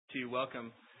To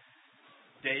welcome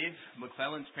Dave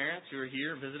McClellan's parents who are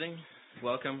here visiting.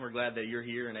 Welcome. We're glad that you're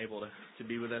here and able to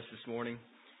be with us this morning.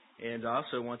 And I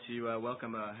also want to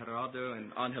welcome Gerardo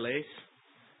and Angeles.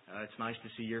 It's nice to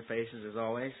see your faces as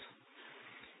always.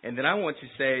 And then I want to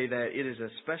say that it is a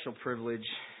special privilege,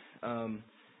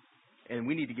 and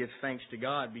we need to give thanks to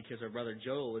God because our brother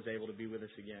Joel is able to be with us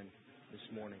again this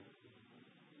morning.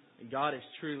 And God is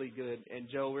truly good. And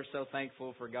Joel, we're so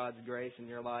thankful for God's grace in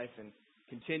your life and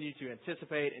continue to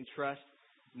anticipate and trust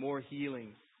more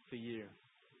healing to you.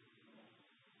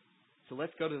 So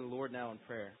let's go to the Lord now in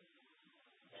prayer.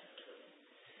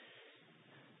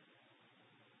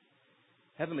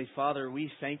 Heavenly Father, we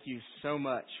thank you so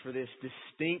much for this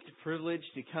distinct privilege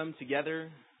to come together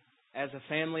as a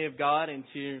family of God and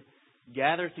to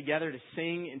gather together to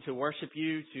sing and to worship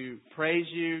you, to praise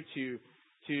you,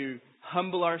 to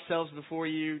humble ourselves before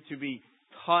you, to be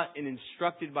taught and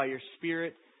instructed by your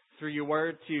Spirit through your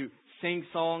word, to sing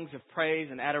songs of praise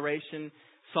and adoration,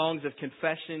 songs of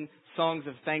confession, songs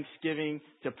of thanksgiving,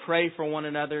 to pray for one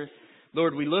another.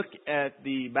 Lord, we look at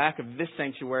the back of this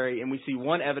sanctuary and we see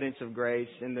one evidence of grace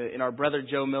in our brother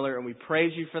Joe Miller, and we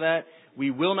praise you for that.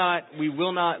 We will not,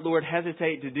 Lord,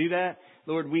 hesitate to do that.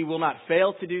 Lord, we will not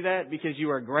fail to do that because you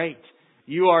are great.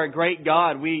 You are a great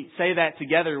God. We say that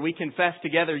together. We confess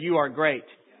together you are great.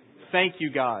 Thank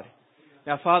you, God.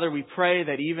 Now, Father, we pray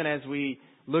that even as we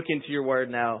look into your word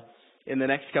now in the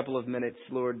next couple of minutes,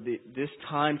 Lord, this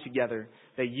time together,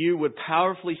 that you would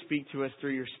powerfully speak to us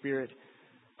through your Spirit.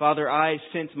 Father, I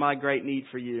sense my great need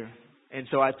for you. And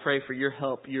so I pray for your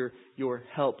help, your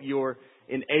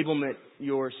enablement,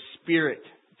 your Spirit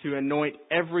to anoint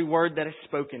every word that is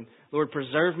spoken. Lord,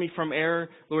 preserve me from error.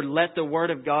 Lord, let the word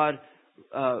of God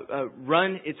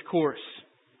run its course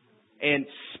and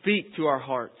speak to our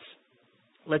hearts.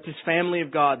 Let this family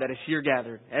of God that is here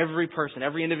gathered, every person,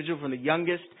 every individual from the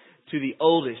youngest to the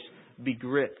oldest, be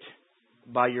gripped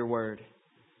by your word.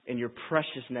 In your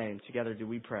precious name, together do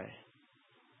we pray.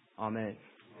 Amen.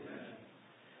 Amen.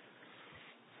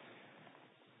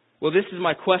 Well, this is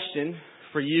my question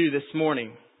for you this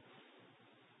morning.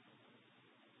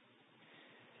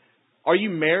 Are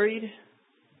you married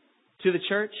to the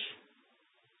church?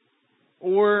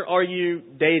 Or are you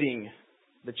dating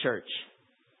the church?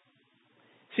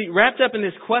 See, wrapped up in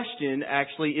this question,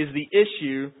 actually, is the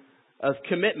issue of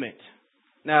commitment.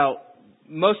 Now,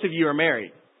 most of you are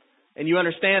married. And you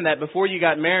understand that before you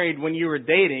got married, when you were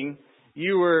dating,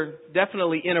 you were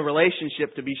definitely in a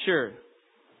relationship, to be sure.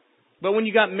 But when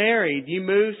you got married, you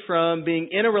moved from being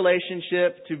in a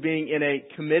relationship to being in a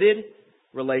committed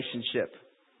relationship.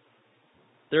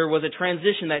 There was a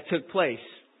transition that took place.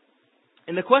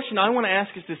 And the question I want to ask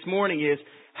us this morning is,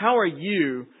 how are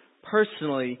you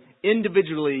personally,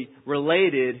 individually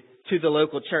related to the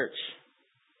local church?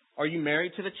 Are you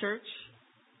married to the church?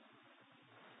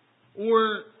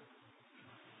 Or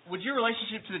would your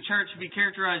relationship to the church be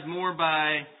characterized more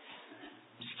by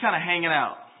just kind of hanging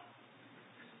out?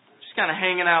 Just kind of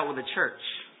hanging out with the church.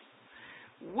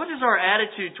 What does our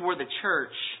attitude toward the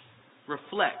church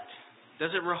reflect?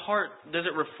 Does it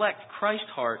reflect Christ's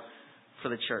heart for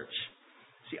the church?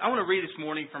 See, I want to read this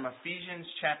morning from Ephesians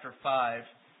chapter 5.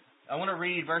 I want to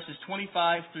read verses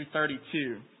 25 through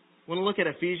 32. I want to look at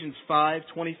Ephesians 5,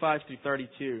 25 through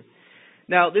 32.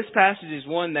 Now, this passage is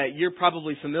one that you're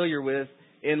probably familiar with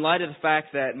in light of the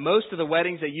fact that most of the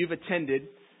weddings that you've attended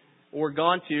or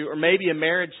gone to, or maybe a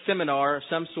marriage seminar of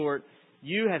some sort,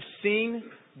 you have seen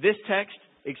this text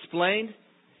explained.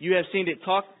 You have seen it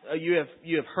talked. You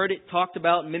have heard it talked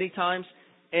about many times,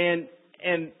 and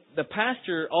the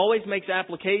pastor always makes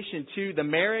application to the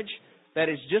marriage that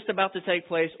is just about to take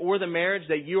place or the marriage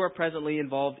that you are presently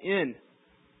involved in.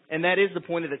 And that is the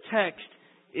point of the text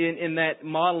in that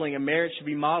modeling. A marriage should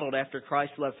be modeled after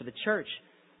Christ's love for the church.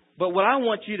 But what I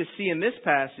want you to see in this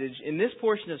passage, in this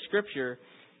portion of Scripture,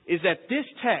 is that this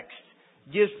text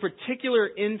gives particular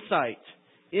insight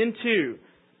into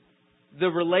the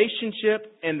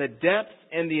relationship and the depth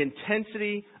and the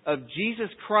intensity of Jesus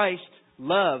Christ's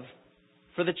love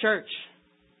for the church.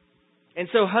 And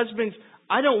so, husbands,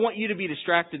 I don't want you to be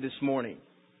distracted this morning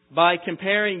by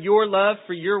comparing your love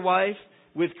for your wife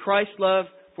with Christ's love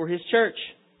for His church.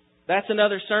 That's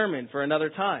another sermon for another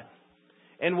time.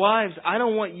 And wives, I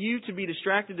don't want you to be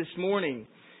distracted this morning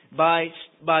by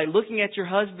looking at your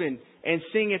husband and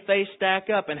seeing if they stack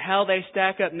up and how they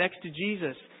stack up next to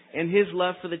Jesus and His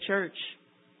love for the church.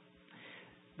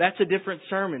 That's a different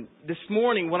sermon. This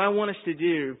morning, what I want us to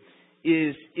do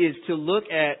is to look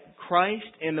at Christ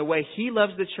and the way He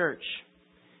loves the church.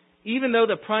 Even though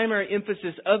the primary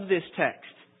emphasis of this text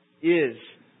is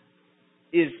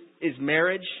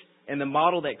marriage, and the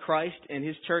model that Christ and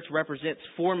His church represents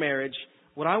for marriage,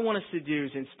 what I want us to do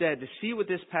is instead to see what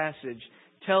this passage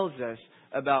tells us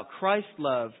about Christ's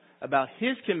love, about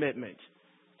His commitment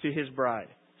to His bride.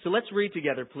 So let's read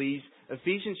together, please,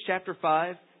 Ephesians chapter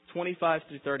 5, 25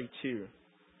 through 32.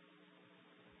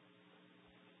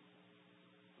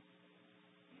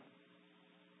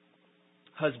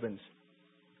 Husbands,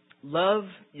 love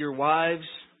your wives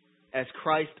as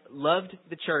Christ loved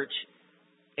the church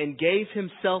and gave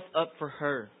Himself up for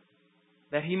her,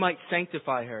 that He might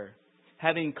sanctify her,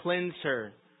 having cleansed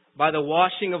her by the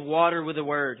washing of water with the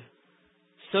word,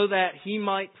 so that He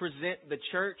might present the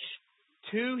church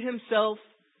to Himself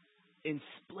in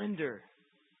splendor,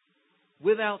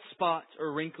 without spot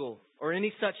or wrinkle or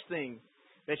any such thing,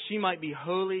 that she might be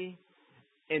holy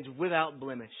and without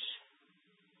blemish.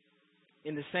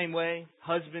 In the same way,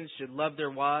 husbands should love their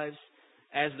wives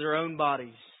as their own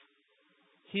bodies.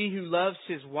 He who loves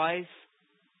his wife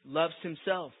loves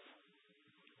himself.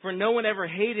 For no one ever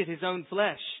hated his own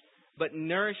flesh, but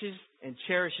nourishes and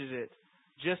cherishes it,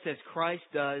 just as Christ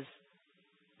does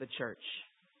the church.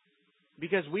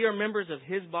 Because we are members of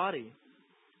His body.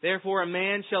 Therefore a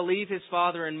man shall leave his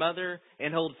father and mother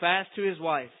and hold fast to his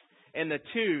wife, and the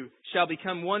two shall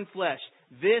become one flesh.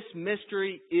 This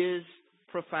mystery is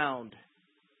profound.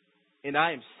 And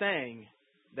I am saying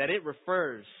that it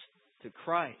refers to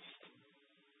Christ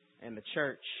and the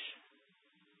church.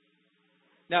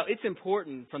 Now, it's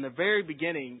important from the very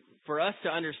beginning for us to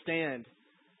understand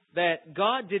that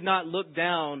God did not look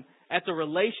down at the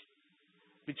relationship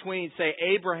between, say,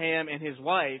 Abraham and his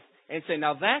wife and say,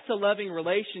 now that's a loving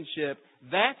relationship,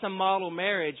 that's a model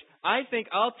marriage. I think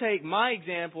I'll take my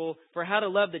example for how to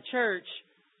love the church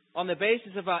on the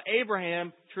basis of how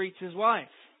Abraham treats his wife.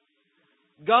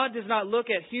 God does not look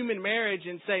at human marriage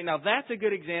and say, now that's a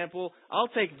good example. I'll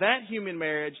take that human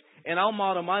marriage and I'll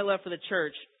model my love for the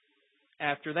church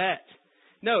after that.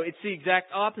 No, it's the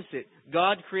exact opposite.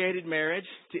 God created marriage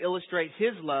to illustrate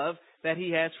His love that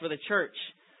He has for the church.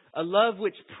 A love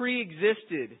which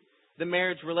pre-existed the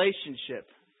marriage relationship.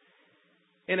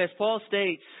 And as Paul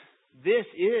states, this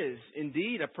is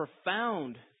indeed a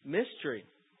profound mystery.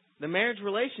 The marriage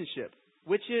relationship,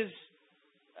 which is,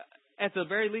 at the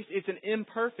very least, it's an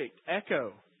imperfect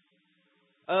echo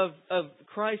of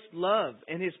Christ's love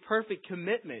and His perfect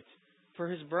commitment for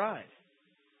His bride.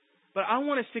 But I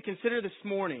want us to consider this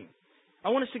morning, I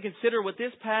want us to consider what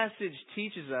this passage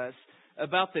teaches us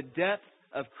about the depth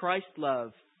of Christ's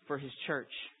love for His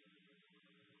church.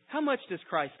 How much does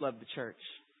Christ love the church?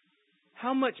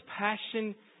 How much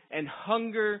passion and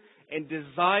hunger and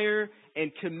desire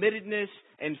and committedness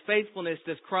and faithfulness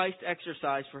does Christ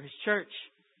exercise for His church?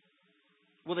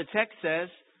 Well, the text says,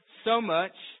 so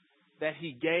much that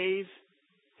He gave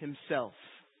Himself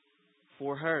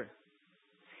for her.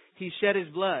 He shed His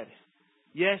blood.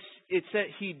 Yes, it said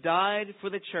He died for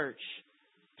the church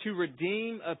to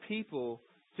redeem a people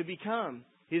to become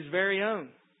His very own.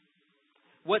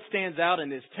 What stands out in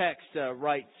this text,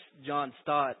 writes John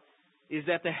Stott, is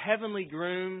that the heavenly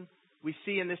groom, we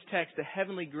see in this text the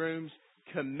heavenly groom's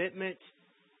commitment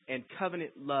and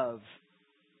covenant love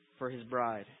for his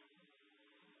bride.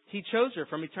 He chose her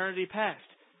from eternity past.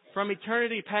 From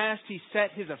eternity past, He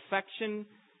set His affection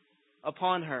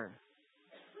upon her.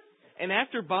 And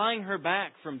after buying her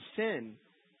back from sin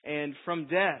and from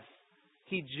death,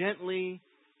 He gently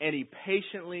and He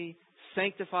patiently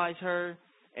sanctifies her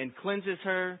and cleanses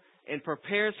her and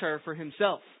prepares her for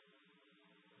Himself.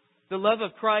 The love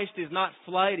of Christ is not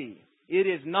flighty. It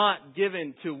is not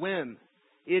given to whim.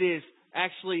 It is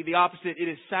actually the opposite. It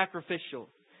is sacrificial.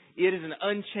 It is an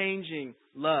unchanging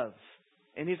love.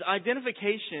 And His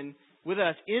identification with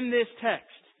us in this text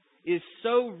is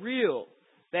so real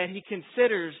that He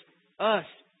considers us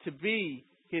to be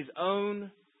His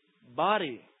own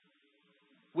body,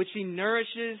 which He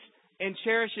nourishes and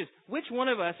cherishes. Which one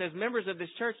of us as members of this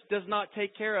church does not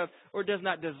take care of or does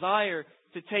not desire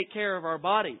to take care of our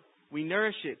body? We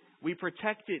nourish it. We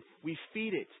protect it. We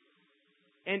feed it.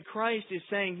 And Christ is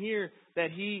saying here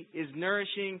that He is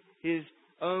nourishing His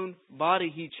own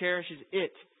body. He cherishes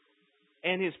it.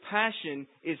 And His passion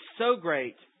is so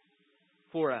great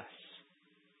for us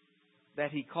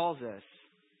that He calls us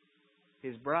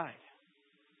His bride.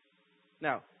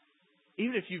 Now,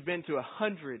 even if you've been to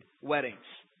 100 weddings,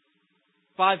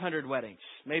 500 weddings,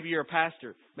 maybe you're a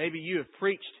pastor, maybe you have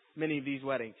preached many of these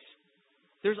weddings,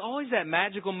 there's always that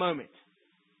magical moment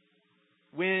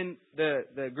when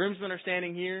the groomsmen are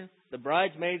standing here, the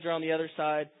bridesmaids are on the other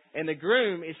side, and the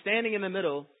groom is standing in the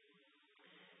middle,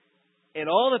 and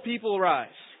all the people rise.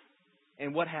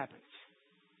 And what happens?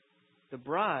 The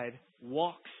bride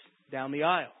walks down the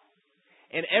aisle.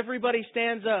 and everybody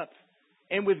stands up.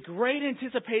 And with great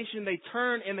anticipation, they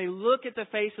turn and they look at the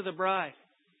face of the bride.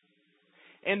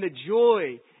 And the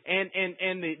joy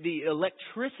and the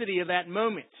electricity of that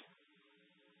moment.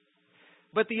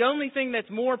 But the only thing that's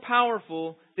more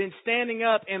powerful than standing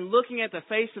up and looking at the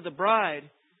face of the bride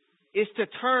is to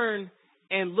turn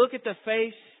and look at the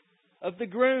face of the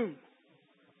groom.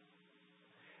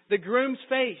 The groom's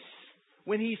face,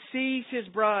 when he sees his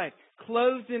bride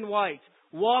clothed in white,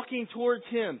 walking towards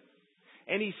him,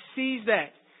 and he sees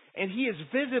that, and he is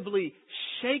visibly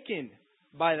shaken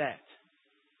by that.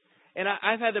 And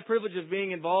I've had the privilege of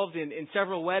being involved in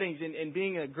several weddings and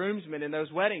being a groomsman in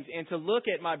those weddings, and to look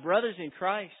at my brothers in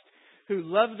Christ who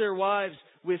love their wives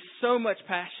with so much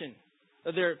passion,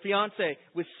 or their fiancée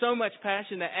with so much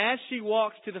passion, that as she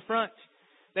walks to the front,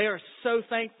 they are so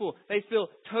thankful. They feel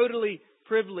totally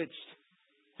privileged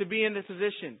to be in this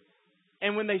position.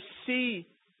 And when they see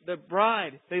the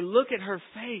bride, they look at her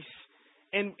face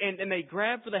and they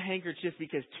grab for the handkerchief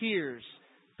because tears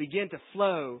begin to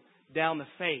flow down the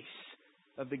face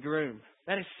of the groom.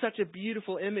 That is such a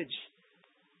beautiful image.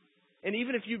 And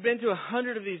even if you've been to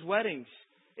 100 of these weddings,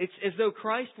 it's as though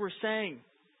Christ were saying,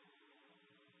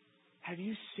 have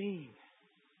you seen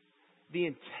the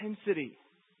intensity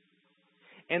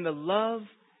and the love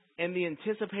and the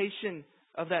anticipation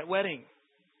of that wedding?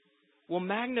 We'll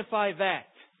magnify that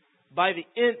by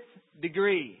the nth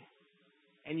degree,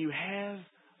 and you have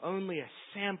only a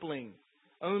sampling,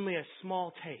 only a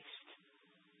small taste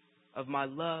of my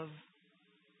love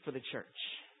for the church.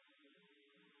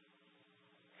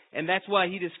 And that's why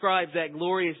he describes that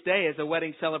glorious day as a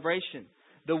wedding celebration.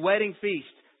 The wedding feast,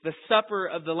 the supper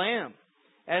of the Lamb.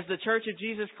 As the Church of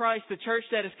Jesus Christ, the church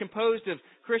that is composed of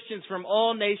Christians from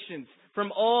all nations,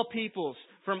 from all peoples,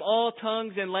 from all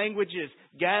tongues and languages,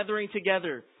 gathering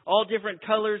together, all different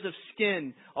colors of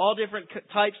skin, all different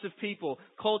types of people,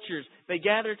 cultures, they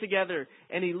gather together,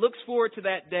 and he looks forward to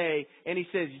that day, and he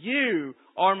says, you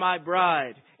are my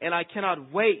bride, and I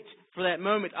cannot wait for that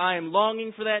moment. I am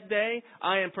longing for that day.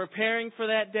 I am preparing for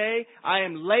that day. I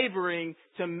am laboring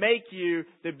to make you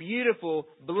the beautiful,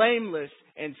 blameless,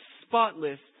 and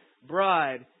spotless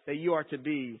bride that you are to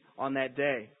be on that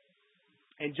day.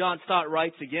 And John Stott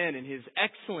writes again in his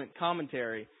excellent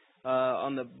commentary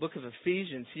on the book of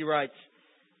Ephesians. He writes,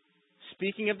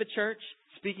 speaking of the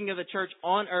church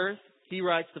on earth, he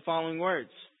writes the following words.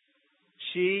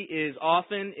 She is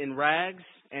often in rags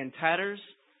and tatters,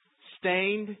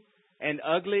 stained and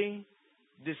ugly,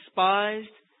 despised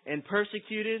and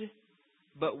persecuted,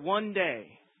 but one day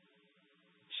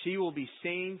she will be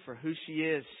seen for who she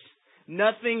is,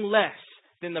 nothing less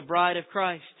than the bride of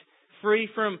Christ, free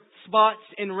from spots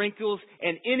and wrinkles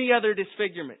and any other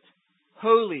disfigurement,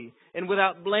 holy and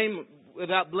without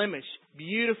blemish,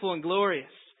 beautiful and glorious.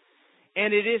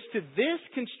 And it is to this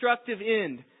constructive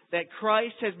end that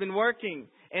Christ has been working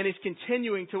and is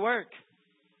continuing to work.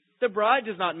 The bride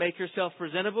does not make herself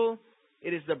presentable.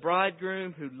 It is the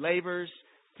bridegroom who labors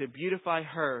to beautify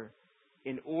her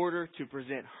in order to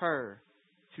present her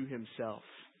to himself.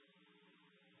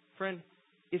 Friend,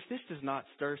 if this does not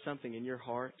stir something in your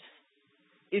heart,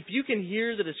 if you can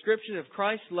hear the description of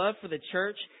Christ's love for the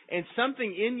church and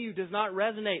something in you does not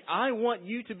resonate, I want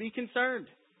you to be concerned.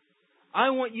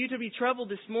 I want you to be troubled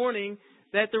this morning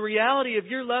that the reality of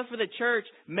your love for the church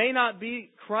may not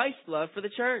be Christ's love for the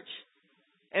church.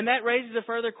 And that raises a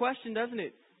further question, doesn't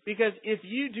it? Because if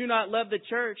you do not love the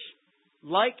church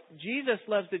like Jesus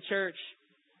loves the church,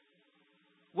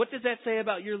 what does that say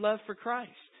about your love for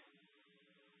Christ?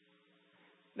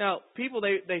 Now, people,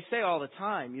 they say all the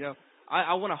time,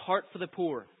 I want a heart for the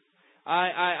poor.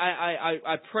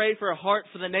 I pray for a heart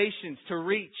for the nations to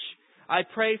reach. I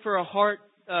pray for a heart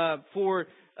for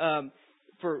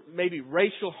maybe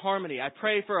racial harmony. I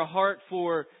pray for a heart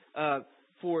for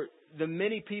the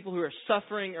many people who are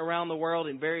suffering around the world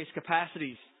in various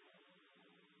capacities.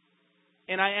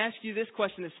 And I ask you this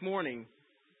question this morning.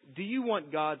 Do you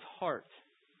want God's heart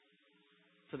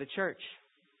for the church?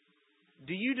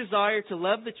 Do you desire to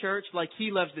love the church like He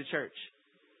loves the church?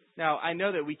 Now, I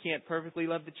know that we can't perfectly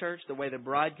love the church the way the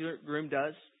bridegroom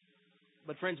does.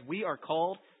 But friends, we are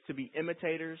called to be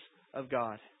imitators of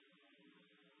God.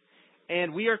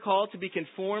 And we are called to be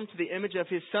conformed to the image of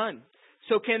His Son.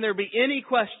 So can there be any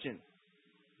question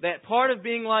that part of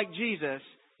being like Jesus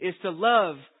is to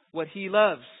love what He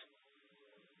loves?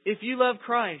 If you love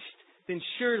Christ, then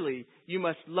surely you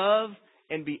must love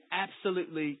and be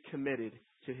absolutely committed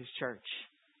to His church.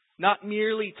 Not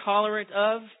merely tolerant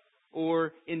of,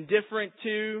 or indifferent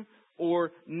to,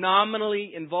 or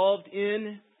nominally involved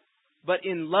in, but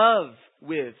in love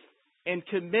with and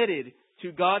committed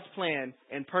to God's plan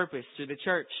and purpose through the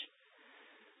church.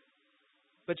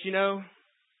 But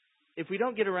if we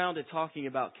don't get around to talking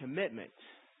about commitment,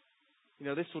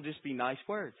 this will just be nice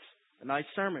words, a nice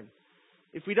sermon.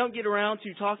 If we don't get around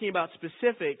to talking about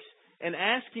specifics and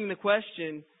asking the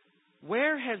question,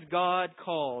 where has God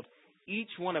called each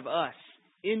one of us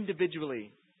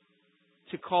individually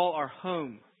to call our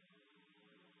home,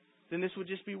 then this would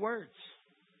just be words.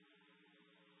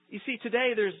 You see,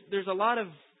 today there's a lot of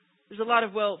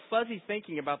fuzzy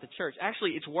thinking about the church.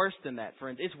 Actually, it's worse than that,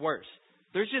 friends. It's worse.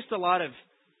 There's just a lot of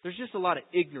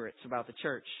ignorance about the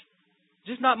church.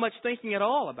 Just not much thinking at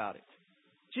all about it.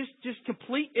 Just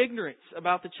complete ignorance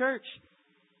about the church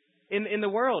in the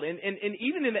world, and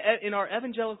even in our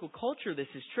evangelical culture, this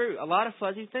is true. A lot of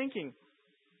fuzzy thinking.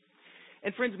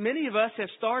 And friends, many of us have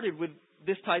started with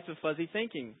this type of fuzzy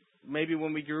thinking. Maybe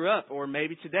when we grew up, or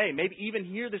maybe today, maybe even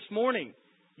here this morning,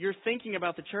 your thinking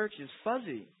about the church is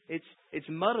fuzzy. It's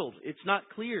muddled. It's not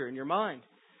clear in your mind.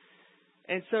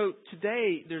 And so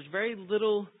today, there's very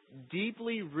little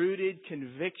deeply rooted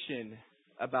conviction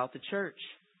about the church.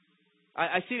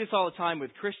 I see this all the time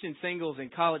with Christian singles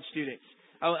and college students.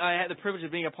 I had the privilege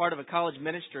of being a part of a college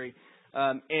ministry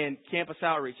and Campus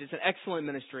Outreach. It's an excellent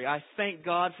ministry. I thank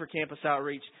God for Campus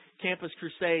Outreach, Campus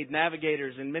Crusade,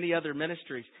 Navigators, and many other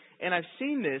ministries. And I've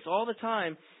seen this all the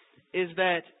time, is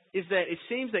that it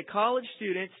seems that college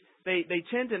students, they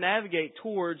tend to navigate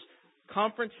towards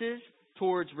conferences,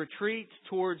 towards retreats,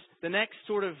 towards the next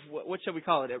sort of, what shall we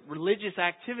call it, a religious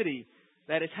activity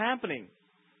that is happening.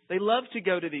 They love to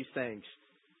go to these things.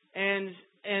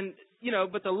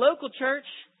 But the local church,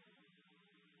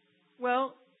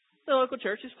 well, the local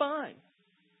church is fine.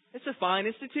 It's a fine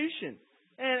institution.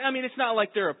 And it's not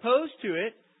like they're opposed to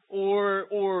it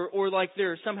or like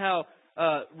they're somehow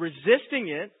resisting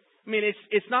it.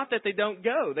 It's not that they don't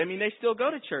go. They still go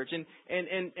to church and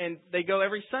they go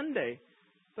every Sunday.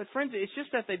 But friends, it's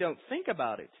just that they don't think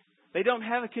about it. They don't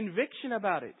have a conviction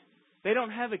about it. They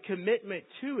don't have a commitment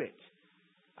to it.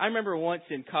 I remember once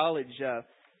in college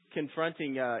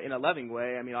confronting, in a loving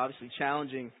way, obviously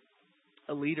challenging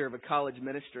a leader of a college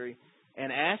ministry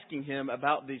and asking him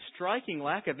about the striking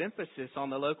lack of emphasis on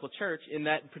the local church in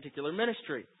that particular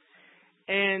ministry.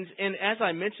 And as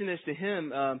I mentioned this to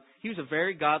him, he was a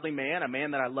very godly man, a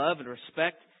man that I love and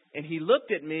respect. And he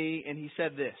looked at me and he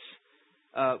said this,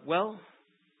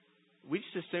 we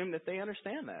just assume that they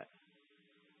understand that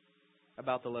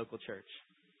about the local church.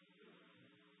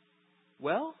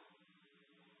 Well,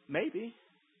 maybe,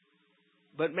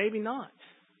 but maybe not.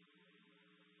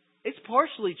 It's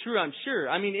partially true, I'm sure.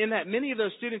 In that many of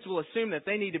those students will assume that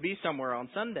they need to be somewhere on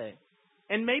Sunday.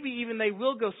 And maybe even they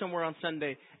will go somewhere on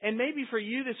Sunday. And maybe for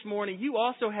you this morning, you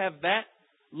also have that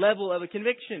level of a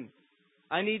conviction.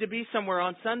 I need to be somewhere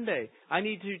on Sunday. I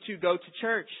need to go to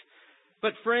church.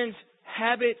 But friends,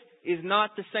 habit is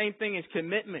not the same thing as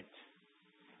commitment.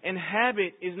 And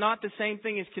habit is not the same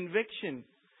thing as conviction.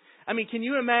 Can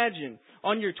you imagine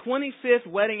on your 25th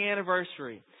wedding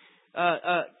anniversary,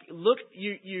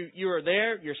 you are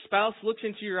there, your spouse looks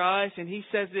into your eyes and he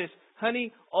says this,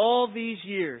 honey, all these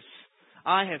years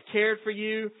I have cared for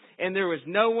you and there was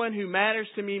no one who matters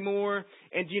to me more.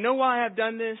 And do you know why I've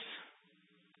done this?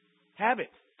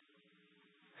 Habit.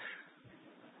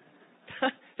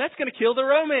 That's going to kill the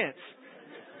romance.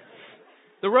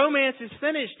 The romance is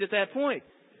finished at that point.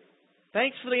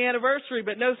 Thanks for the anniversary,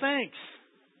 but no thanks.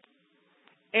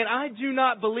 And I do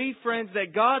not believe, friends,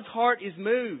 that God's heart is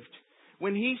moved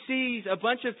when He sees a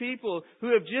bunch of people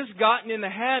who have just gotten in the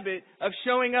habit of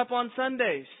showing up on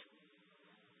Sundays.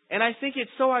 And I think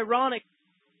it's so ironic,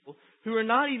 who are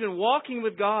not even walking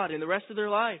with God in the rest of their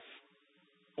life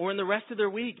or in the rest of their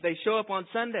week. They show up on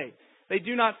Sunday. They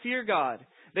do not fear God.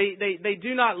 They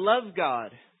do not love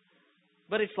God.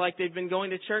 But it's like they've been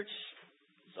going to church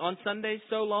on Sundays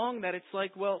so long that it's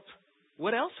like, well,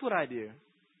 what else would I do?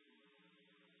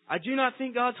 I do not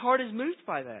think God's heart is moved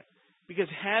by that, because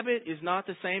habit is not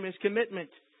the same as commitment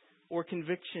or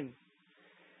conviction.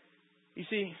 You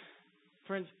see,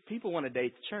 friends, people want to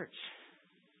date the church.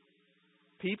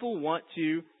 People want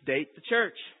to date the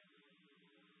church.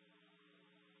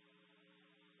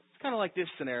 It's kind of like this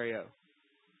scenario.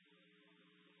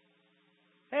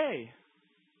 Hey,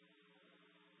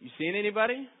 you seen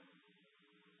anybody?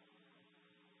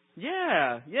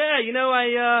 Yeah.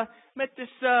 I met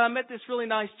this really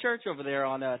nice church over there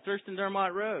on Thurston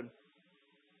Dermott Road.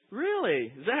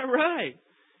 Really? Is that right?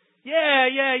 Yeah.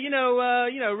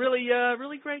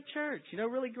 Really great church.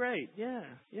 Really great. Yeah.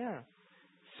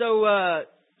 So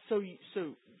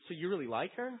you really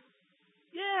like her?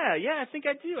 Yeah. I think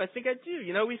I do.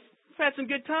 We've had some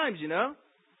good times.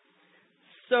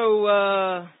 So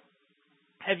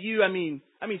have you?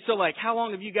 So how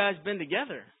long have you guys been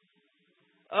together?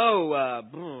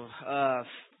 Oh,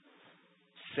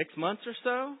 6 months or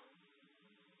so.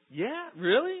 Yeah,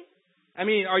 really? I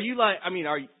mean, are you like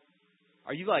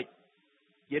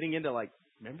getting into like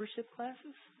membership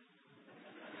classes?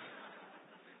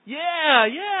 Yeah.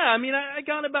 I mean, I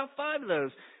got about 5 of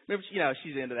those. Remember,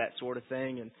 she's into that sort of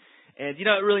thing, and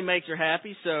it really makes her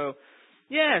happy. So,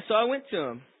 yeah. So I went to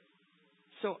them.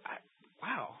 So,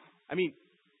 wow. I mean,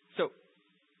 so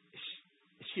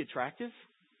is she attractive?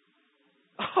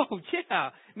 Oh yeah,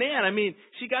 man. I mean,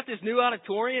 she got this new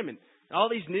auditorium and all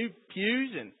these new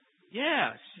pews, and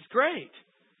yeah, she's great.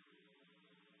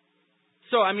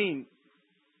 So, I mean,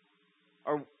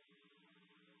 are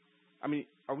we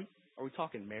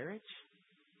talking marriage?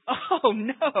 Oh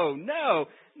no.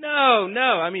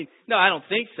 I mean, no, I don't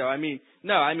think so. I mean,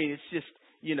 it's just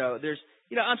there's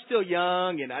I'm still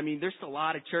young, and I mean, there's a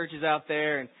lot of churches out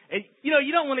there, and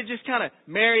you don't want to just kind of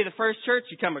marry the first church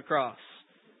you come across,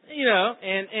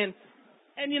 and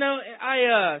and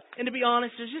to be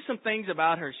honest, there's just some things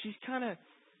about her. She's kind of,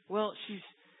 she's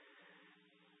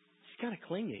kind of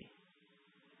clingy.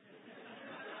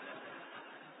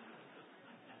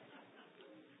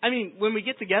 I mean, when we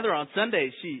get together on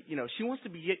Sundays, she wants to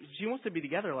be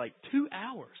together like 2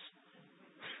 hours.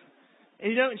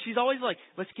 And and she's always like,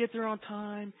 "Let's get there on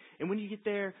time. And when you get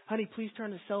there, honey, please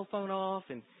turn the cell phone off."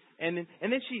 And then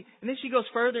she goes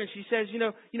further and she says,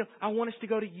 I want us to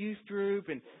go to youth group,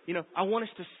 and I want us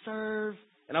to serve,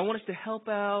 and I want us to help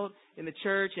out in the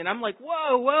church. And I'm like,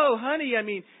 "Whoa, honey. I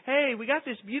mean, hey, we got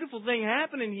this beautiful thing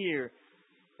happening here."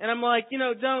 And I'm like,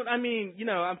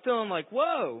 I'm feeling like,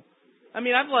 "Whoa." I've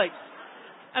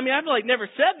never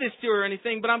said this to her or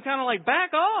anything, but I'm kind of like,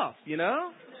 back off,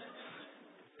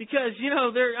 because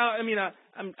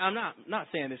I'm not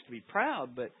saying this to be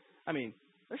proud, but I mean,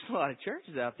 there's a lot of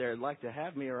churches out there that'd like to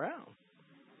have me around,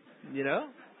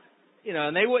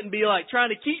 and they wouldn't be like trying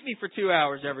to keep me for 2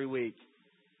 hours every week,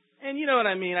 and you know what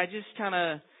I mean. I just kind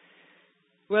of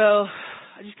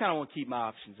want to keep my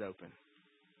options open.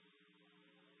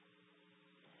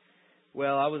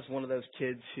 Well, I was one of those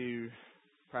kids who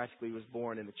practically was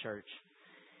born in the church.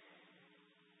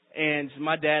 And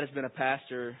my dad has been a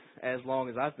pastor as long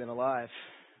as I've been alive.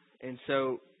 And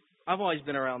so I've always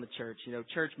been around the church,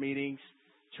 church meetings,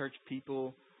 church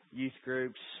people, youth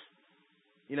groups,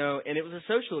 and it was a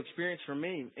social experience for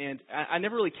me. And I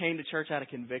never really came to church out of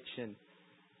conviction.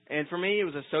 And for me, it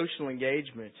was a social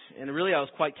engagement. And really, I was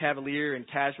quite cavalier and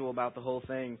casual about the whole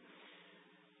thing.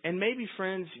 And maybe,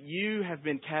 friends, you have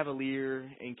been cavalier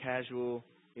and casual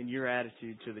in your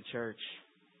attitude to the church.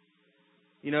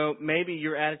 Maybe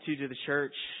your attitude to the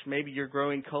church, maybe you're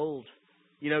growing cold.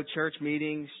 Church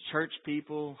meetings, church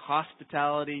people,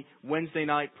 hospitality, Wednesday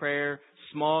night prayer,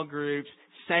 small groups,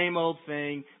 same old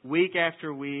thing, week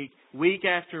after week, week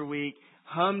after week,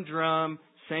 humdrum,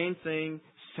 same thing,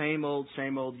 same old,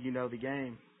 the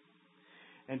game.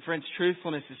 And friends,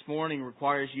 truthfulness this morning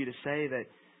requires you to say that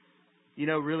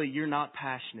really, you're not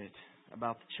passionate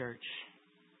about the church.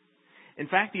 In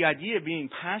fact, the idea of being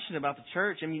passionate about the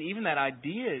church, even that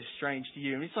idea is strange to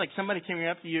you. It's like somebody coming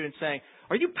up to you and saying,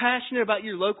 "Are you passionate about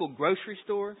your local grocery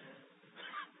store?"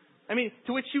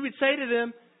 To which you would say to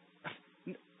them,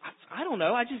 "I don't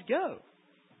know. I just go.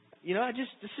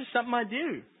 This is something I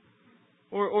do."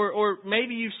 Or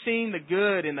maybe you've seen the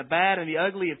good and the bad and the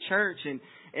ugly of church, and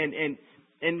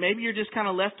maybe you're just kind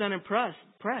of left unimpressed.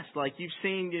 Like you've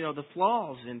seen, the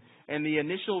flaws and the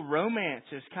initial romance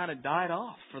has kind of died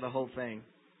off for the whole thing.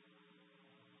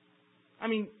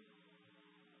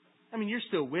 You're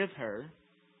still with her,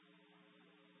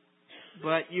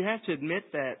 but you have to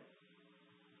admit that,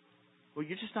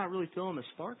 you're just not really feeling the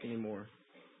spark anymore.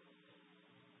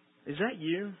 Is that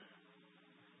you?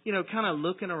 Kind of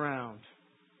looking around.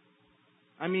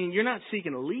 You're not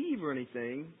seeking to leave or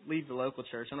anything, leave the local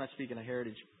church. I'm not speaking of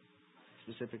Heritage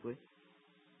specifically.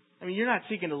 You're not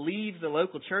seeking to leave the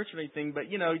local church or anything, but,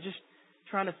 just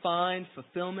trying to find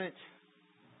fulfillment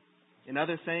in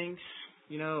other things.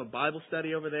 A Bible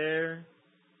study over there,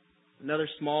 another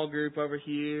small group over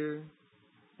here,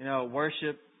 a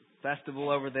worship festival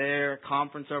over there, a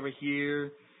conference over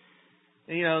here,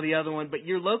 and, the other one. But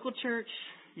your local church,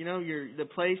 you're the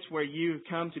place where you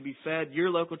come to be fed, your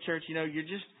local church, you're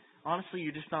just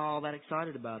not all that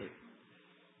excited about it.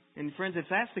 And friends, if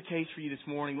that's the case for you this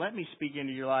morning, let me speak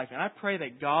into your life. And I pray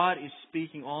that God is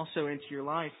speaking also into your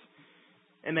life.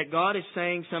 And that God is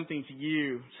saying something to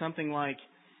you, something like,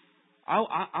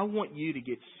 I want you to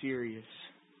get serious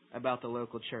about the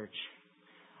local church.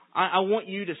 I want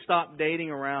you to stop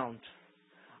dating around.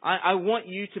 I want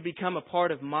you to become a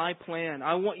part of my plan.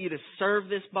 I want you to serve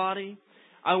this body.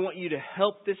 I want you to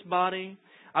help this body.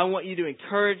 I want you to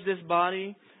encourage this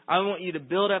body. I want you to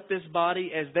build up this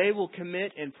body as they will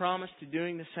commit and promise to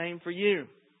doing the same for you.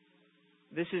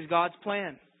 This is God's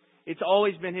plan. It's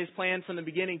always been His plan from the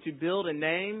beginning to build a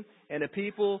name and a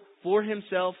people for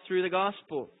Himself through the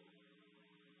gospel.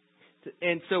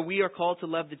 And so we are called to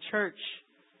love the church.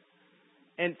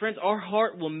 And friends, our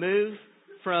heart will move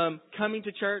from coming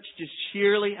to church just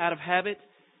sheerly out of habit.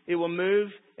 It will move,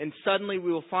 and suddenly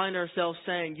we will find ourselves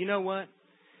saying, you know what?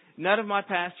 None of my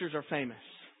pastors are famous.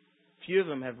 A few of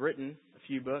them have written a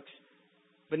few books,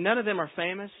 but none of them are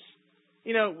famous.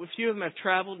 You know, a few of them have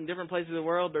traveled in different places of the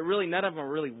world, but really none of them are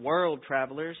really world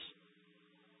travelers.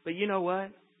 But you know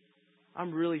what?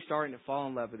 I'm really starting to fall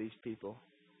in love with these people.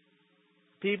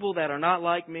 People that are not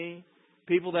like me.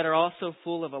 People that are also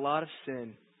full of a lot of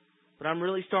sin. But I'm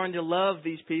really starting to love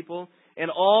these people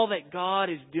and all that God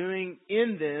is doing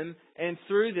in them and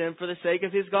through them for the sake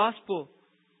of His gospel.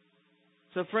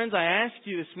 So friends, I ask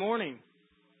you this morning,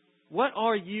 what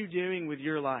are you doing with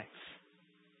your life?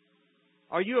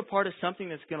 Are you a part of something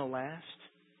that's going to last?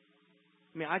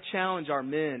 I mean, I challenge our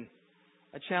men.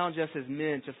 I challenge us as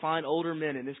men to find older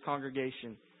men in this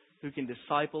congregation who can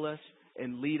disciple us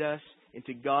and lead us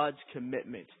into God's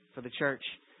commitment for the church.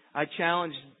 I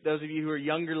challenge those of you who are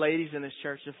younger ladies in this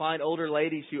church to find older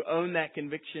ladies who own that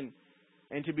conviction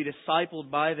and to be discipled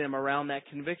by them around that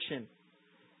conviction.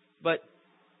 But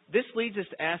this leads us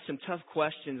to ask some tough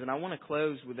questions, and I want to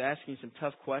close with asking some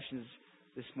tough questions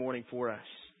this morning for us.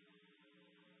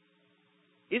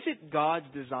 Is it God's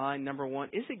design, number one,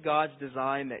 is it God's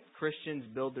design that Christians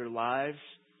build their lives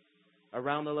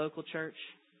around the local church?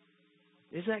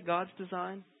 Is that God's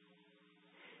design?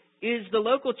 Is the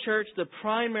local church the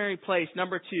primary place,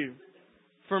 number two,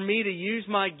 for me to use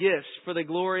my gifts for the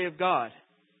glory of God?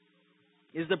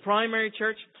 Is the primary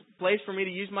church place for me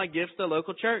to use my gifts the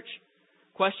local church?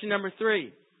 Question number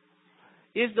three,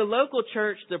 is the local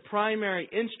church the primary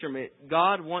instrument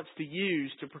God wants to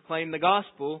use to proclaim the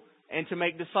gospel and to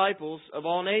make disciples of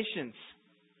all nations?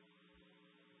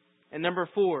 And number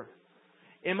four,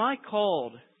 am I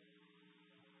called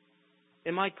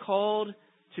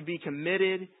to be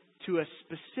committed to a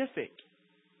specific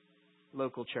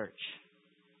local church?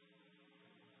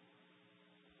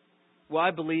 Well,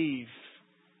 I believe,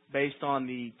 based on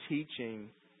the teaching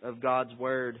of God's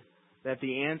Word, that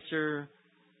the answer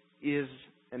is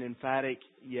an emphatic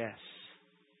yes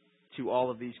to all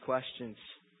of these questions.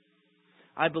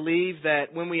 I believe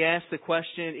that when we ask the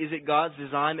question, is it God's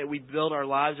design that we build our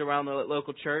lives around the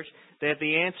local church, that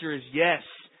the answer is yes,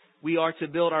 we are to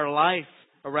build our life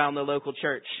around the local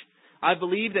church. I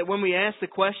believe that when we ask the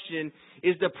question,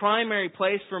 is the primary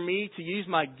place for me to use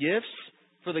my gifts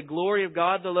for the glory of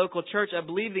God, the local church, I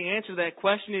believe the answer to that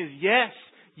question is yes.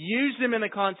 Use them in the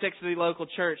context of the local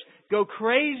church. Go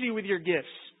crazy with your gifts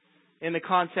in the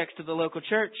context of the local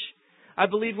church. I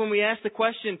believe when we ask the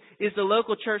question, is the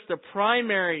local church the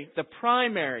primary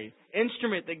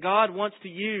instrument that God wants to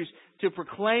use to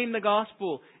proclaim the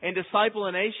gospel and disciple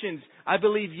the nations, I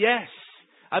believe yes.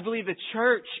 I believe the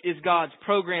church is God's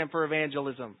program for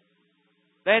evangelism.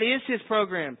 That is His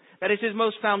program. That is His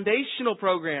most foundational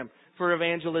program for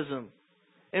evangelism.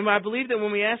 And I believe that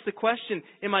when we ask the question,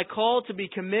 am I called to be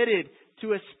committed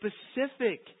to a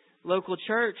specific local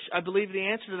church? I believe the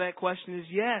answer to that question is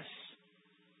yes.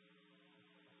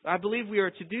 I believe we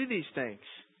are to do these things.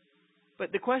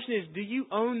 But the question is, do you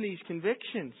own these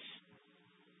convictions?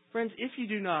 Friends, if you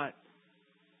do not,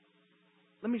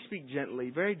 let me speak gently,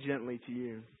 very gently to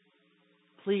you.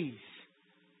 Please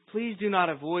do not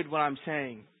avoid what I'm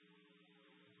saying.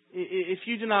 If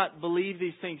you do not believe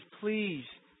these things, please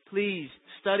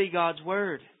study God's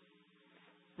Word.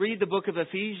 Read the book of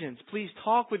Ephesians. Please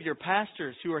talk with your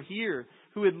pastors who are here,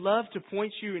 who would love to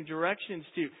point you in directions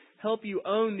to help you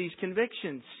own these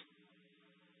convictions.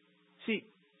 See,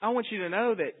 I want you to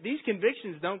know that these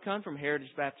convictions don't come from Heritage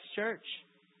Baptist Church.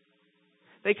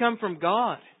 They come from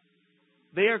God.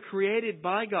 They are created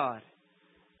by God.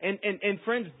 And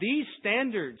friends, these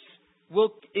standards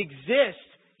will exist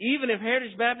even if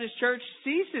Heritage Baptist Church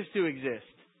ceases to exist.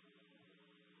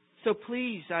 So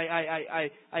please, I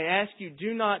ask you,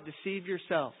 do not deceive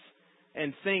yourself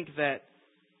and think that,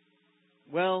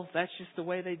 well, that's just the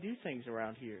way they do things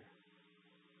around here.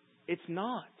 It's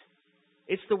not.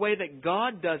 It's the way that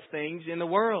God does things in the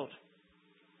world.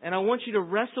 And I want you to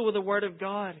wrestle with the Word of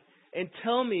God and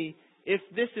tell me if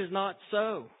this is not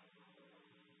so.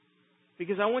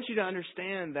 Because I want you to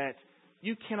understand that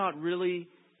you cannot really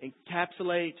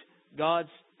encapsulate God's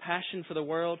passion for the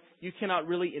world. You cannot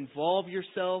really involve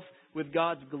yourself with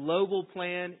God's global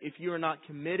plan if you are not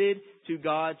committed to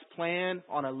God's plan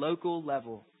on a local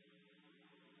level.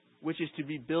 which is to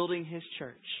be building His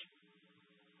church.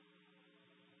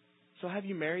 So have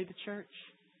you married the church?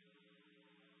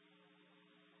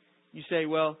 You say,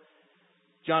 well,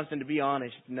 Jonathan, to be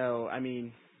honest, no. I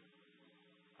mean,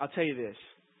 I'll tell you this.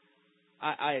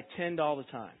 I attend all the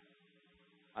time.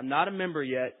 I'm not a member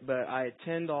yet, but I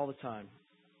attend all the time.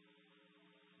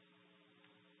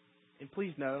 And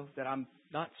please know that I'm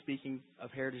not speaking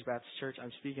of Heritage Baptist Church.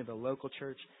 I'm speaking of the local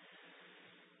church.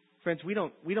 Friends, we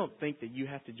don't think that you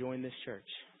have to join this church.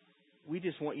 We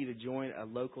just want you to join a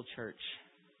local church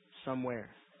somewhere.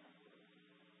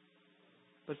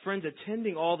 But friends,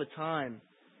 attending all the time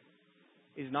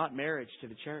is not marriage to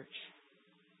the church.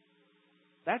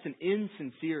 That's an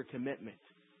insincere commitment,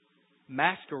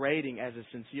 masquerading as a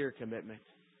sincere commitment.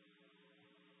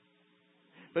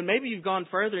 But maybe you've gone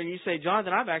further and you say,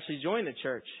 Jonathan, I've actually joined the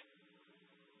church.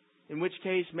 In which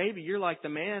case, maybe you're like the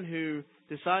man who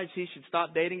decides he should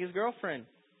stop dating his girlfriend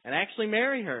and actually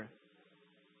marry her.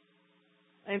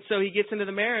 And so he gets into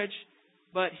the marriage,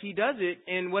 but he does it,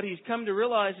 and what he's come to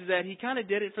realize is that he kind of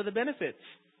did it for the benefits.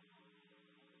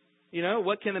 You know,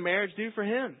 what can the marriage do for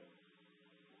him?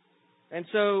 And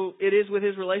so it is with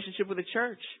his relationship with the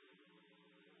church.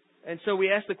 And so we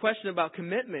ask the question about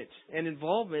commitment and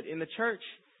involvement in the church.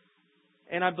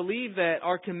 And I believe that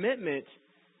our commitment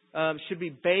should be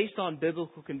based on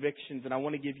biblical convictions. And I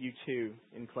want to give you two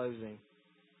in closing.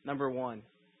 Number one,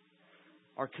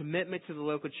 our commitment to the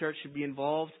local church should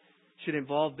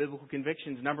involve biblical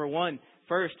convictions. Number one,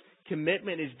 first,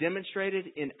 commitment is demonstrated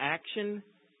in action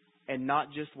and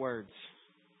not just words.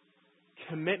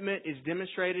 Commitment is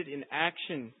demonstrated in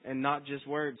action and not just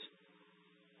words.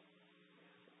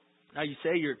 Now you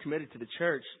say you're committed to the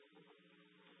church.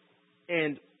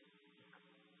 And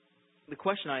the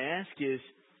question I ask is,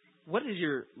 what does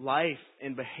your life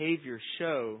and behavior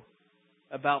show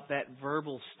about that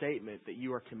verbal statement that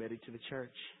you are committed to the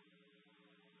church?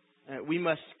 We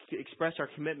must express our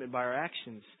commitment by our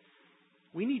actions.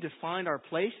 We need to find our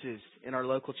places in our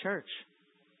local church.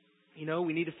 You know,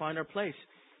 we need to find our place.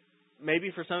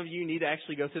 Maybe for some of you need to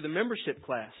actually go through the membership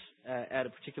class at a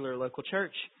particular local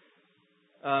church.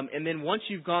 And then once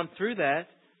you've gone through that,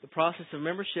 the process of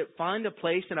membership, find a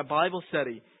place in a Bible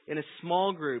study, in a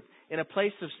small group, in a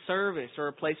place of service or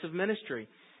a place of ministry.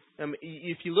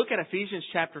 If you look at Ephesians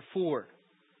chapter 4,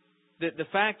 the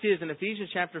fact is in Ephesians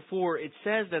chapter 4, it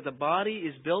says that the body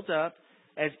is built up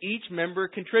as each member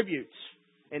contributes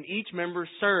and each member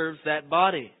serves that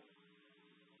body.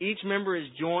 Each member is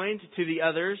joined to the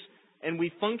others and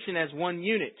we function as one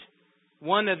unit.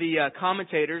 One of the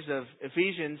commentators of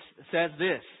Ephesians says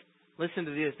this. Listen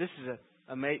to this. This is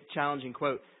a challenging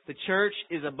quote. The church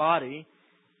is a body,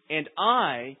 and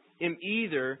I am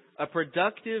either a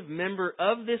productive member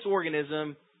of this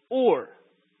organism or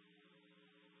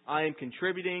I am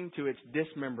contributing to its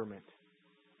dismemberment.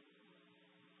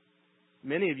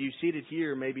 Many of you seated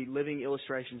here may be living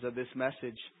illustrations of this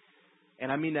message,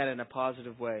 and I mean that in a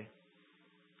positive way.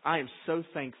 I am so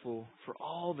thankful for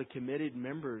all the committed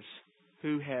members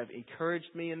who have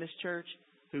encouraged me in this church,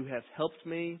 who have helped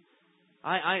me.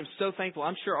 I am so thankful.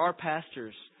 I'm sure our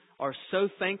pastors are so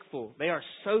thankful. They are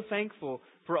so thankful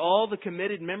for all the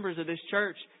committed members of this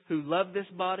church who love this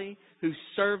body, who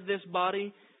serve this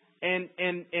body. And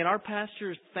our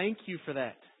pastors thank you for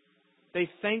that. They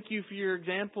thank you for your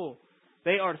example.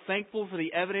 They are thankful for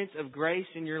the evidence of grace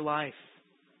in your life.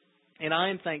 And I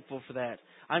am thankful for that.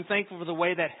 I'm thankful for the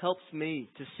way that helps me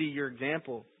to see your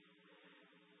example.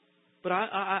 But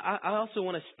I also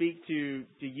want to speak to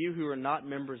you who are not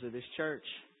members of this church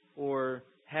or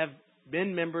have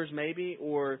been members maybe,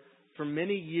 or for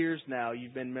many years now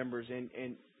you've been members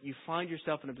and you find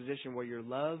yourself in a position where your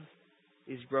love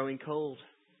is growing cold.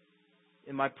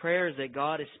 And my prayer is that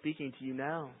God is speaking to you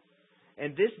now.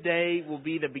 And this day will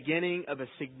be the beginning of a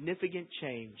significant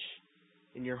change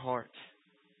in your heart.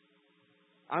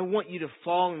 I want you to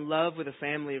fall in love with the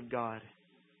family of God.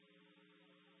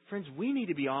 Friends, we need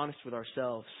to be honest with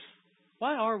ourselves.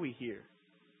 Why are we here?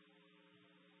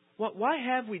 Why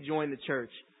have we joined the church?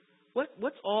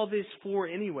 What's all this for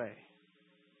anyway?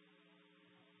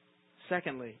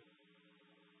 Secondly,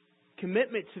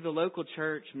 commitment to the local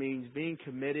church means being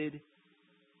committed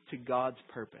to God's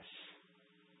purpose.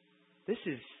 This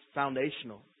is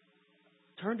foundational.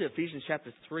 Turn to Ephesians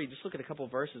chapter 3. Just look at a couple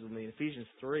of verses with me in Ephesians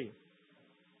 3.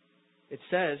 It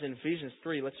says in Ephesians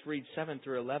 3, let's read 7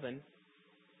 through 11.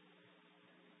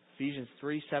 Ephesians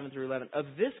 3, 7 through 11. Of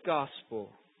this gospel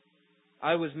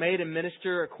I was made a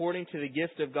minister according to the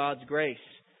gift of God's grace,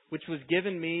 which was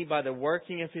given me by the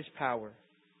working of His power.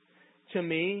 To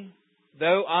me,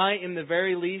 though I am the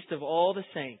very least of all the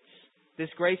saints, This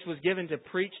grace was given to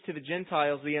preach to the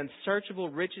Gentiles the unsearchable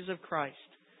riches of Christ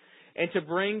and to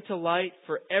bring to light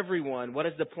for everyone what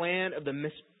is the plan of the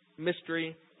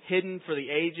mystery hidden for the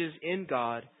ages in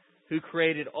God, who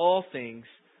created all things,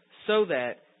 so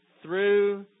that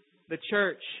through the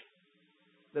church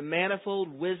the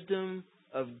manifold wisdom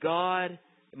of God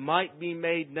might be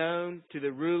made known to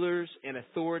the rulers and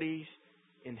authorities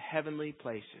in heavenly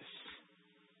places.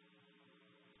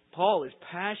 Paul is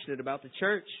passionate about the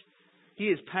church. He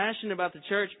is passionate about the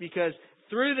church because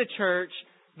through the church,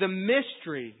 the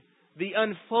mystery, the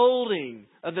unfolding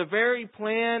of the very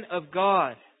plan of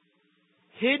God,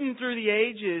 hidden through the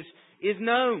ages, is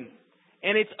known.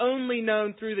 And it's only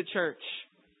known through the church.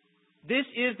 This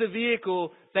is the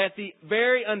vehicle that the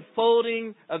very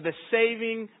unfolding of the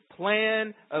saving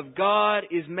plan of God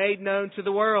is made known to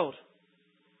the world.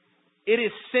 It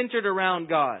is centered around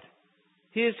God.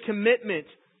 His commitment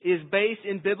is based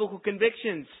in biblical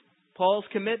convictions. Paul's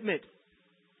commitment.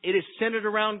 It is centered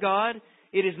around God.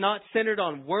 It is not centered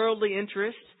on worldly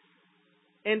interests.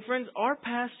 And friends, our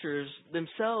pastors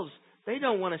themselves, they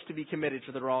don't want us to be committed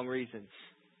for the wrong reasons.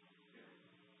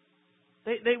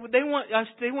 They want us.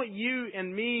 They want you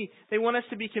and me. They want us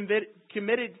to be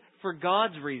committed for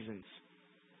God's reasons.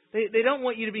 They don't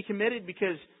want you to be committed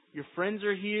because your friends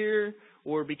are here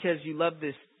or because you love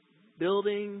this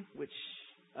building, which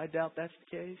I doubt that's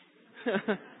the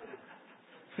case.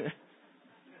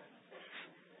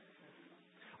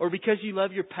 Or because you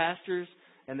love your pastors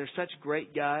and they're such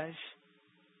great guys.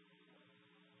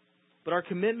 But our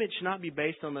commitment should not be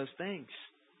based on those things.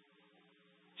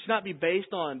 It should not be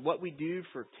based on what we do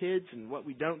for kids and what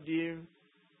we don't do.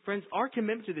 Friends, our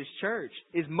commitment to this church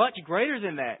is much greater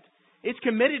than that. It's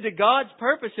committed to God's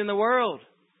purpose in the world.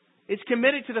 It's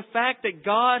committed to the fact that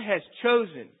God has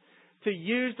chosen to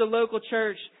use the local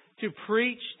church to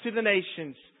preach to the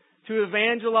nations, to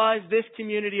evangelize this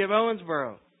community of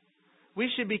Owensboro. We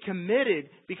should be committed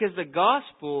because the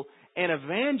gospel and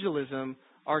evangelism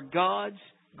are God's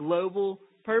global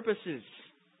purposes.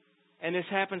 And this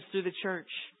happens through the church.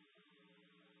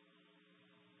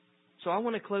 So I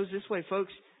want to close this way,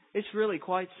 folks. It's really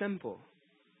quite simple.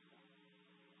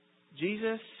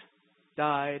 Jesus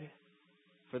died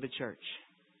for the church.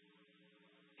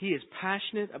 He is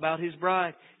passionate about His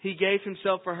bride. He gave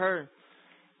Himself for her.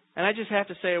 And I just have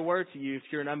to say a word to you if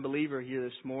you're an unbeliever here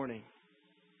this morning.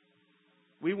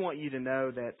 We want you to know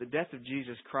that the death of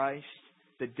Jesus Christ,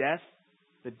 the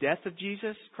death of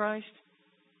Jesus Christ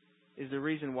is the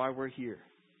reason why we're here.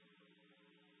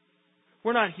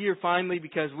 We're not here finally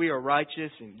because we are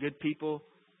righteous and good people.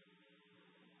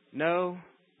 No,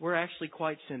 we're actually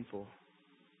quite sinful.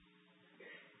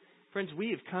 Friends, we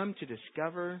have come to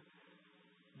discover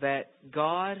that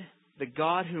God, the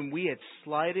God whom we had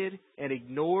slighted and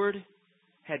ignored,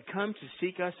 had come to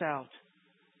seek us out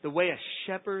the way a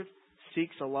shepherd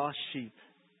seeks a lost sheep.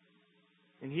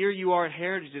 And here you are at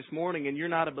Heritage this morning and you're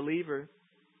not a believer.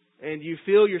 And you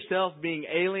feel yourself being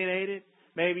alienated.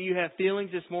 Maybe you have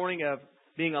feelings this morning of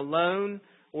being alone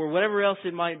or whatever else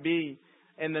it might be.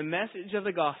 And the message of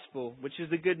the gospel, which is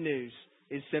the good news,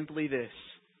 is simply this.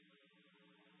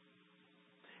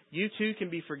 You too can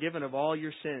be forgiven of all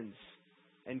your sins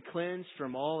and cleansed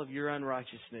from all of your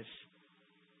unrighteousness.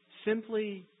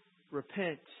 Simply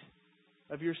repent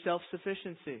of your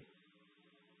self-sufficiency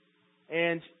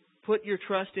and put your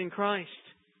trust in Christ.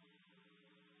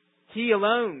 He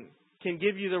alone can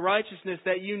give you the righteousness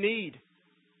that you need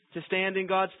to stand in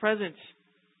God's presence.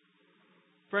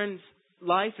 Friends,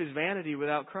 life is vanity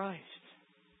without Christ.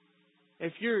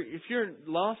 If you're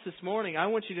lost this morning, I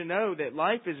want you to know that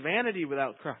life is vanity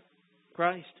without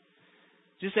Christ.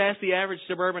 Just ask the average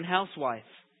suburban housewife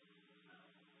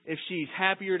if she's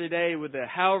happier today with the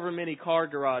however many car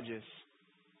garages,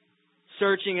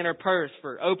 searching in her purse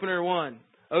for opener 1,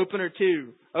 opener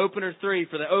 2, opener 3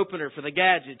 for the opener, for the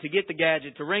gadget, to get the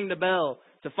gadget, to ring the bell,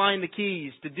 to find the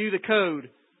keys, to do the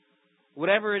code,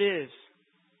 whatever it is.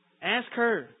 Ask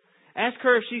her. Ask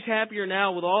her if she's happier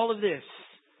now with all of this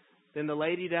than the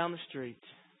lady down the street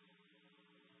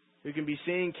who can be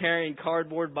seen carrying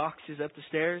cardboard boxes up the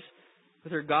stairs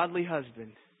with her godly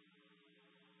husband.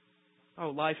 Oh,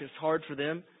 life is hard for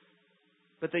them,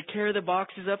 but they carry the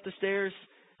boxes up the stairs.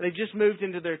 They just moved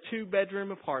into their 2-bedroom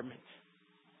apartment.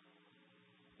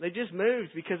 They just moved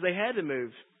because they had to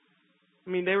move. I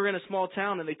mean, they were in a small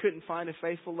town and they couldn't find a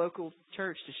faithful local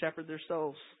church to shepherd their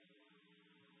souls.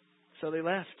 So they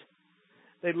left.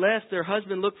 They left. Their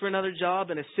husband looked for another job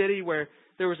in a city where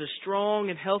there was a strong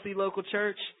and healthy local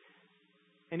church.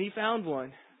 And he found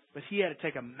one, but he had to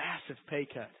take a massive pay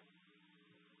cut.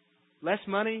 Less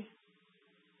money?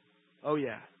 Oh,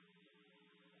 yeah.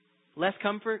 Less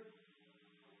comfort?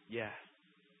 Yeah.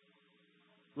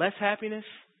 Less happiness?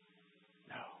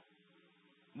 No.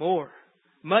 More.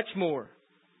 Much more.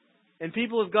 And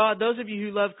people of God, those of you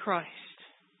who love Christ,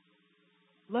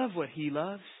 love what He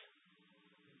loves.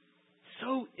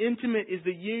 So intimate is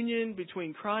the union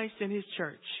between Christ and His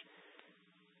church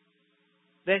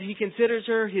that He considers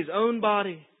her His own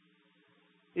body.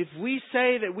 If we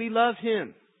say that we love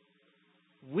Him,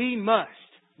 we must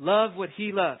love what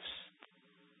He loves.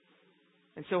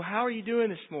 And so how are you doing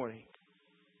this morning?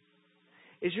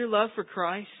 Is your love for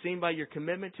Christ seen by your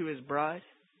commitment to His bride?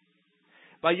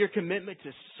 By your commitment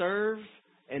to serve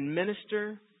and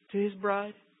minister to His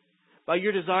bride? By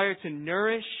your desire to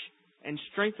nourish and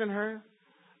strengthen her?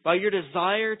 By your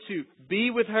desire to be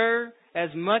with her as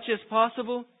much as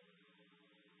possible?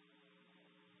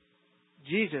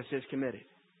 Jesus is committed.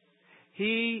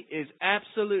 He is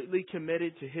absolutely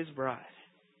committed to His bride.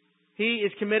 He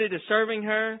is committed to serving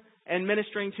her and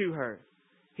ministering to her.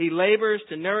 He labors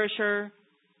to nourish her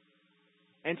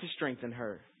and to strengthen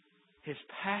her. His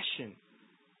passion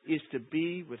is to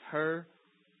be with her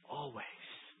always.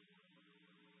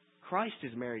 Christ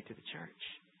is married to the church.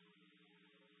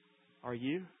 Are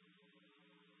you?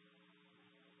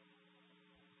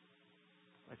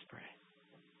 Let's pray.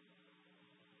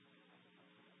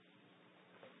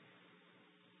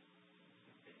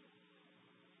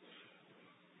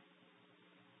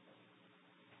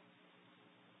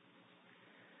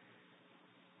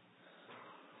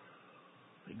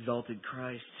 Exalted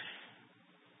Christ,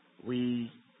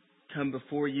 we come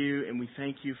before You and we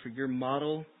thank You for Your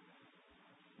model.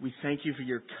 We thank You for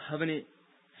Your covenant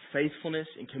faithfulness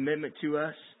and commitment to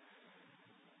us.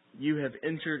 You have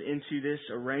entered into this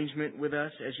arrangement with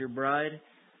us as Your bride.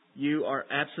 You are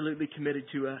absolutely committed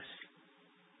to us.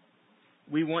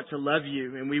 We want to love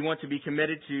You and we want to be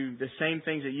committed to the same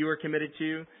things that You are committed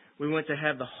to. We want to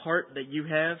have the heart that You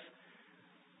have.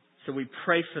 So we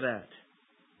pray for that.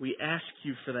 We ask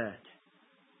You for that.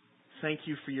 Thank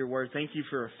You for Your word. Thank You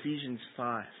for Ephesians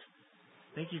 5.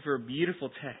 Thank You for a beautiful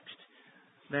text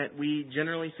that we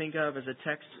generally think of as a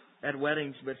text at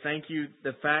weddings. But thank You.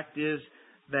 The fact is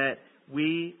that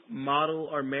we model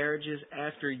our marriages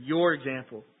after Your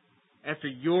example, after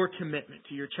Your commitment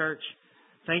to Your church.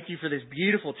 Thank You for this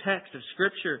beautiful text of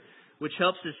Scripture which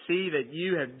helps us see that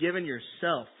You have given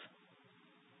Yourself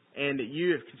and that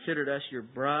You have considered us Your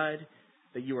bride,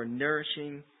 that You are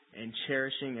nourishing and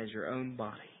cherishing as Your own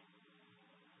body.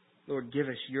 Lord, give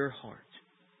us Your heart.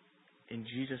 In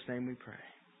Jesus' name we pray.